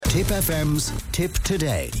Tip FM's Tip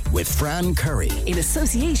Today with Fran Curry. In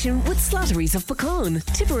association with Slattery's of Pecan,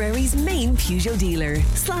 Tipperary's main Peugeot dealer.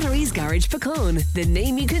 Slattery's Garage Pecan, the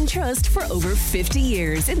name you can trust for over 50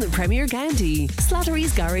 years in the Premier County.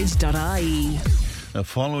 Slattery'sGarage.ie.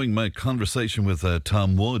 Following my conversation with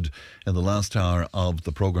Tom Wood in the last hour of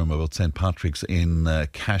the programme about St. Patrick's in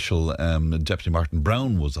Cashel, Deputy Martin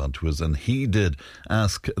Brown was on to us, and he did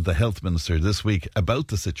ask the Health Minister this week about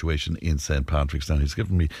the situation in St. Patrick's. Now, he's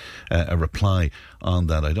given me a reply on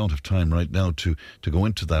that. I don't have time right now to go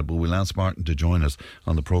into that, but we'll ask Martin to join us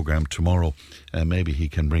on the programme tomorrow. Maybe he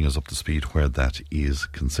can bring us up to speed where that is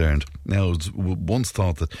concerned. Now, it was once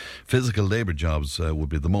thought that physical labour jobs would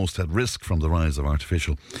be the most at risk from the rise of artificial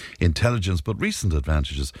intelligence, but recent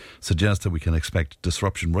advantages suggest that we can expect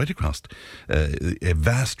disruption right across a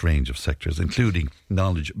vast range of sectors, including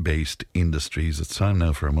knowledge-based industries. It's time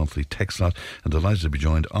now for a monthly tech slot, and delighted to be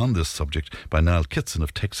joined on this subject by Niall Kitson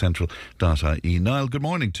of TechCentral.ie. Niall, good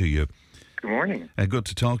morning to you. Good morning. Good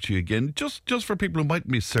to talk to you again. Just for people who might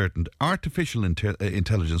be certain, artificial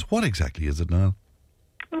intelligence, what exactly is it, Niall?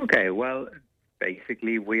 Okay, well,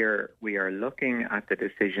 basically we are looking at the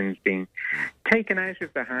decisions being taken out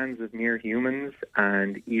of the hands of mere humans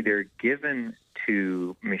and either given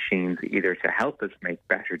to machines, either to help us make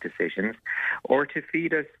better decisions or to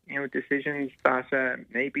feed us, decisions that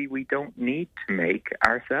maybe we don't need to make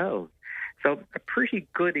ourselves. So a pretty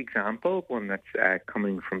good example, one that's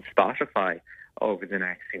coming from Spotify over the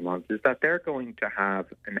next few months, is that they're going to have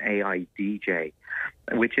an AI DJ,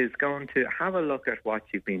 which is going to have a look at what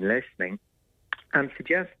you've been listening and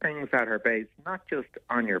suggest things that are based not just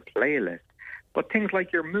on your playlist, but things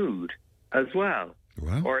like your mood as well.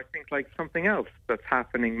 Wow. Or things like something else that's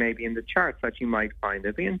happening maybe in the charts that you might find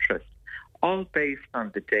of interest, all based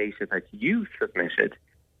on the data that you submitted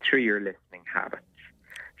through your listening habits.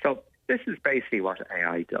 So this is basically what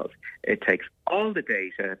AI does. It takes all the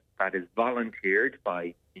data that is volunteered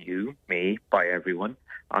by you, me, by everyone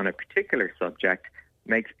on a particular subject,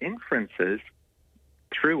 makes inferences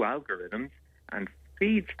through algorithms, and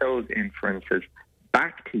feeds those inferences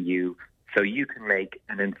back to you so you can make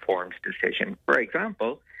an informed decision. For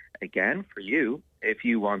example, again, for you, if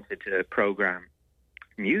you wanted to program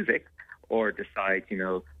music or decide,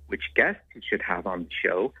 which guests you should have on the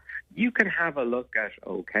show, you can have a look at,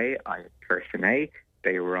 person A,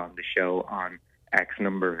 they were on the show on X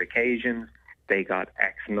number of occasions, they got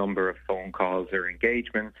X number of phone calls or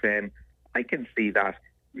engagements in. I can see that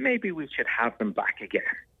maybe we should have them back again.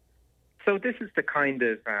 So this is the kind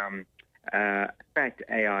of effect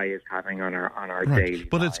AI is having on our daily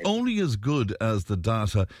But lives. it's only as good as the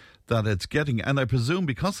data that it's getting, and I presume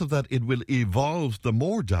because of that it will evolve the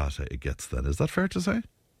more data it gets then. Is that fair to say?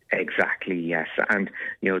 Exactly, yes. And,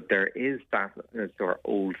 there is that sort of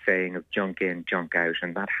old saying of junk in, junk out,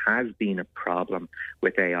 and that has been a problem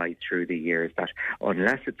with AI through the years, that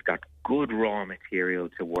unless it's got good raw material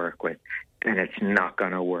to work with, then it's not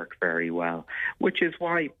going to work very well, which is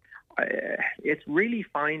why it's really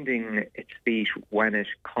finding its feet when it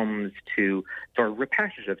comes to sort of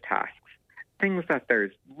repetitive tasks, things that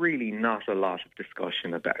there's really not a lot of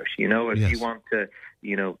discussion about. If Yes. you want to,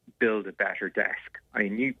 build a better desk,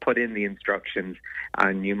 you put in the instructions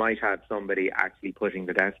and you might have somebody actually putting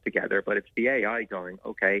the desk together, but it's the AI going,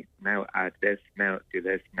 okay, now add this, now do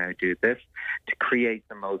this, now do this, to create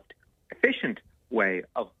the most efficient way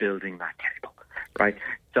of building that table, right?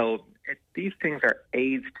 So these things are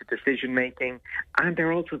aids to decision making, and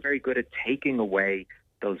they're also very good at taking away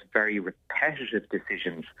those very repetitive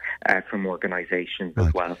decisions from organizations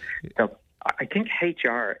as well. So I think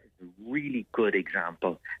HR is a really good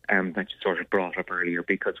example that you sort of brought up earlier,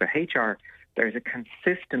 because with HR, there's a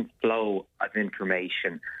consistent flow of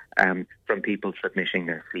information from people submitting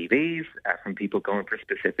their CVs, from people going for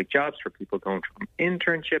specific jobs, for people going for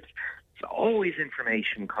internships. There's always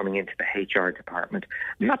information coming into the HR department,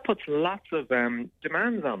 and that puts lots of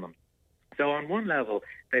demands on them. So on one level,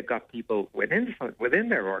 they've got people within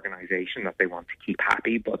their organisation that they want to keep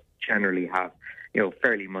happy, but generally have,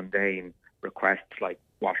 fairly mundane requests like,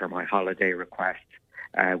 what are my holiday requests?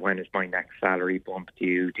 When is my next salary bump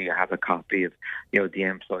due? Do you have a copy of, the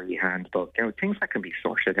employee handbook? Things that can be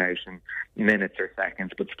sorted out in minutes or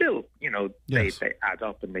seconds, but still, Yes. they add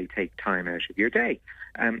up and they take time out of your day.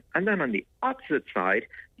 And then on the opposite side,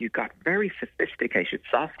 you've got very sophisticated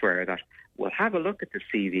software that will have a look at the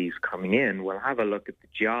CVs coming in, will have a look at the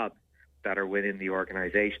jobs that are within the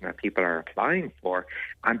organisation that people are applying for,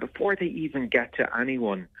 and before they even get to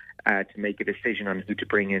anyone to make a decision on who to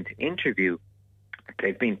bring in to interview,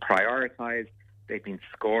 they've been prioritised, they've been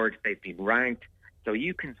scored, they've been ranked, so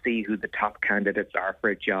you can see who the top candidates are for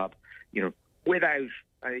a job, without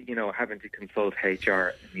having to consult HR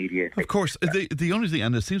immediately. Of course, the only thing,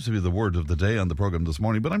 and it seems to be the word of the day on the programme this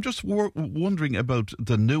morning, but I'm just wondering about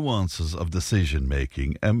the nuances of decision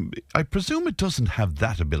making. I presume it doesn't have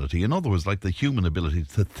that ability. In other words, like the human ability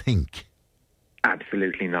to think.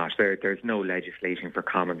 Absolutely not. There's no legislating for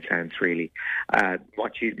common sense, really.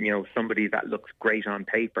 Somebody that looks great on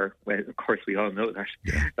paper, well, of course we all know that,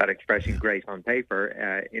 that expression great on paper,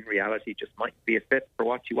 in reality just might be a fit for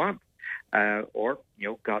what you want. Or,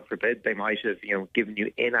 God forbid, they might have, given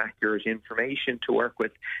you inaccurate information to work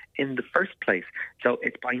with in the first place. So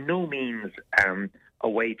it's by no means a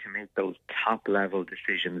way to make those top-level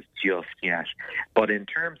decisions just yet. But in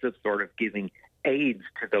terms of sort of giving aids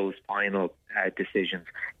to those final decisions,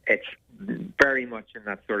 it's very much in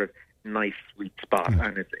that sort of nice sweet spot,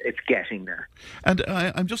 and it's getting there. And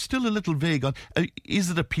I'm just still a little vague on, is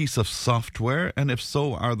it a piece of software? And if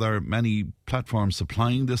so, are there many platforms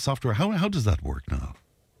supplying this software? How does that work now?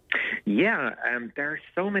 Yeah, there are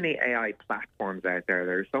so many AI platforms out there.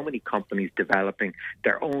 There are so many companies developing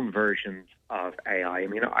their own versions of AI. I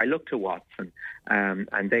mean, I look to Watson,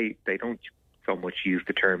 and they don't so much use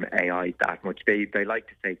the term AI that much. They like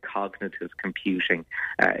to say cognitive computing.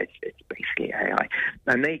 It's basically AI.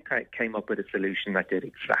 And they came up with a solution that did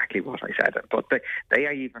exactly what I said. But they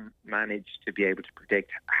even managed to be able to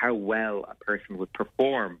predict how well a person would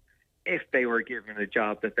perform if they were given a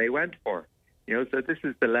job that they went for. So this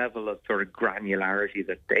is the level of sort of granularity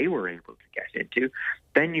that they were able to get into.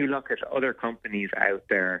 Then you look at other companies out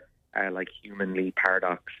there, like Humanly,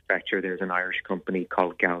 Paradox, Fetcher. There's an Irish company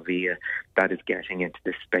called Galvia that is getting into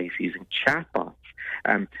this space using chatbots,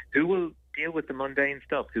 who will deal with the mundane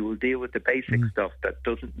stuff, who will deal with the basic stuff that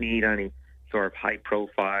doesn't need any sort of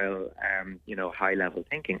high-profile, high-level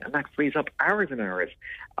thinking. And that frees up hours and hours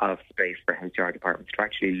of space for HR departments to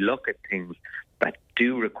actually look at things that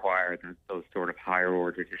do require those sort of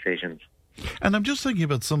higher-order decisions. And I'm just thinking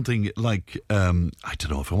about something like, I don't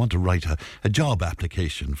know, if I want to write a job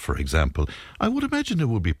application, for example, I would imagine it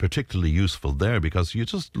would be particularly useful there because you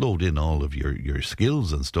just load in all of your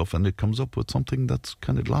skills and stuff and it comes up with something that's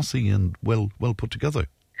kind of glossy and well put together.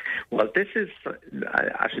 Well, this is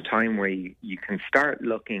at a time where you can start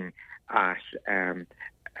looking at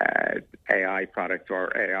AI products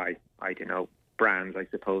or AI, brands, I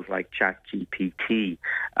suppose, like ChatGPT,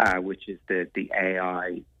 which is the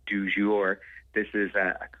AI du jour. This is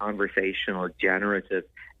a conversational, generative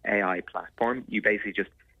AI platform. You basically just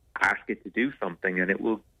ask it to do something and it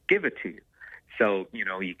will give it to you. So,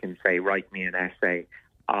 you can say, write me an essay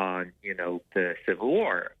on, the Civil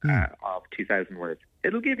War of 2,000 words.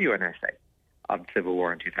 It'll give you an essay on the Civil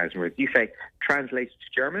War in 2,000 words. You say, translate it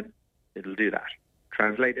to German, it'll do that.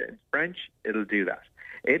 Translate it into French, it'll do that.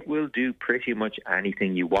 It will do pretty much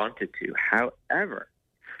anything you want it to. However,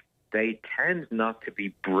 they tend not to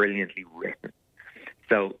be brilliantly written.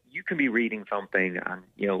 So you can be reading something and,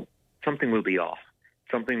 something will be off.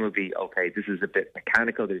 Something will be, okay, this is a bit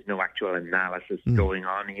mechanical. There's no actual analysis going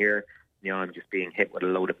on here. I'm just being hit with a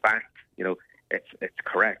load of facts. It's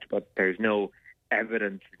correct, but there's no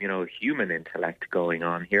evidence, human intellect going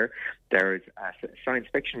on here. There's a science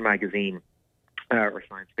fiction magazine or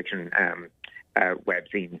science fiction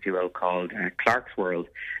webzine, if you will, called Clark's World.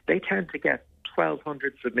 They tend to get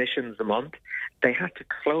 1,200 submissions a month. They had to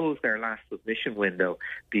close their last submission window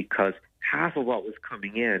because half of what was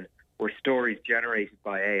coming in were stories generated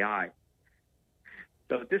by AI.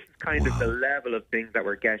 So this is kind of the level of things that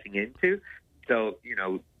we're getting into. So,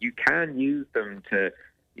 you can use them to,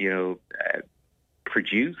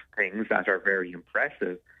 produce things that are very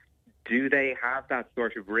impressive. Do they have that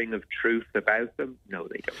sort of ring of truth about them? No,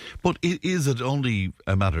 they don't. But is it only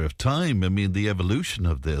a matter of time? I mean, the evolution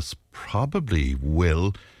of this probably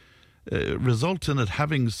will result in it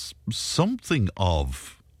having something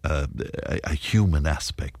of a human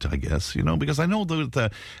aspect, I guess, because I know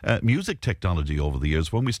that music technology over the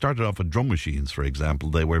years, when we started off with drum machines, for example,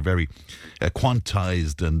 they were very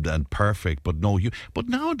quantized and perfect, but but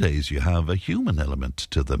nowadays you have a human element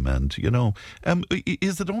to them, and,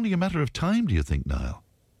 is it only a matter of time, do you think, Niall?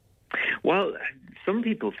 Well, some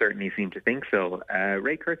people certainly seem to think so.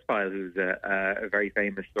 Ray Kurzweil, who's a very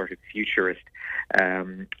famous sort of futurist,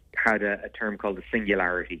 had a term called the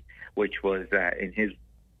singularity, which was, in his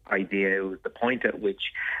idea, it was the point at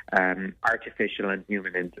which artificial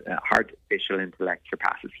intellect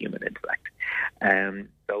surpasses human intellect.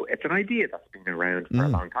 So it's an idea that's been around for a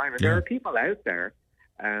long time, and there are people out there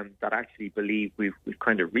that actually believe we've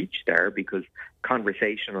kind of reached there because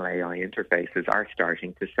conversational AI interfaces are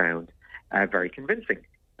starting to sound very convincing,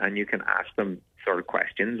 and you can ask them sort of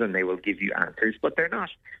questions and they will give you answers, but they're not.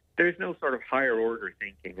 There's no sort of higher order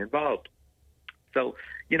thinking involved. So,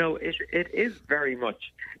 it is very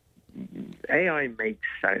much, AI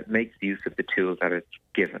makes use of the tools that it's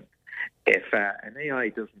given. If an AI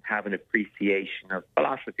doesn't have an appreciation of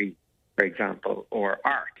philosophy, for example, or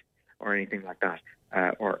art, or anything like that,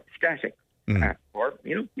 or aesthetics, or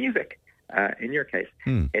music, in your case,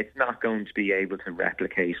 it's not going to be able to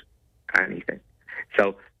replicate anything.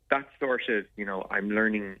 So that sort of, I'm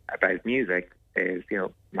learning about music is,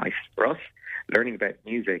 nice for us. Learning about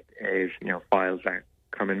music is, files that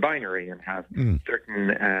come in binary and have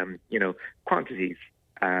certain, quantities,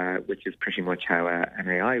 which is pretty much how an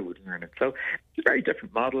AI would learn it. So it's a very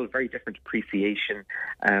different model, very different appreciation.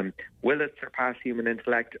 Will it surpass human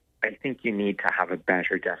intellect? I think you need to have a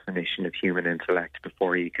better definition of human intellect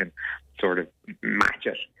before you can sort of match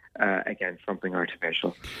it against something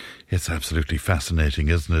artificial. It's absolutely fascinating,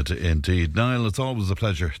 isn't it? Indeed. Niall, it's always a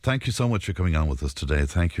pleasure. Thank you so much for coming on with us today.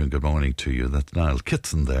 Thank you and good morning to you. That's Niall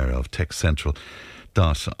Kitson there of TechCentral.ie.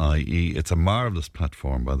 It's a marvellous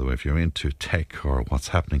platform, by the way, if you're into tech or what's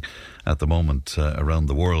happening at the moment around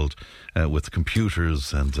the world with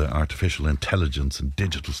computers and artificial intelligence and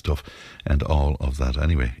digital stuff and all of that.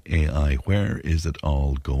 Anyway, AI, where is it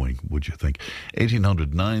all going, would you think?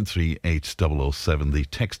 1800 938 007. The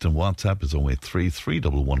text and WhatsApp is 083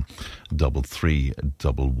 311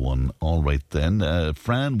 3311. All right then.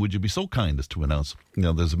 Fran, would you be so kind as to announce,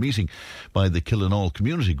 there's a meeting by the Killinall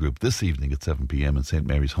Community Group this evening at 7 p.m. in St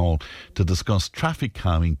Mary's Hall to discuss traffic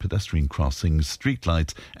calming, pedestrian crossings, street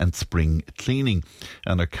lights and spring cleaning.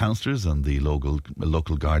 And our councillors and the local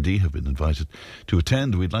Gardaí have been invited to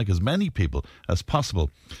attend. We'd like as many people as possible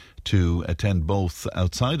to attend, both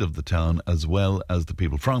outside of the town as well as the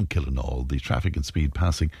people from Killinall. The traffic and speed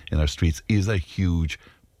passing in our streets is a huge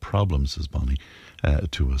problem, says Bonnie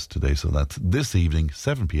to us today. So that's this evening,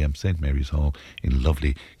 7 p.m, St Mary's Hall in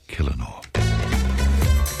lovely Killinall.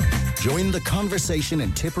 Join the conversation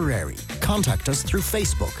in Tipperary. Contact us through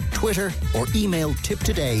Facebook, Twitter or email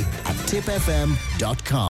tiptoday@tipfm.com.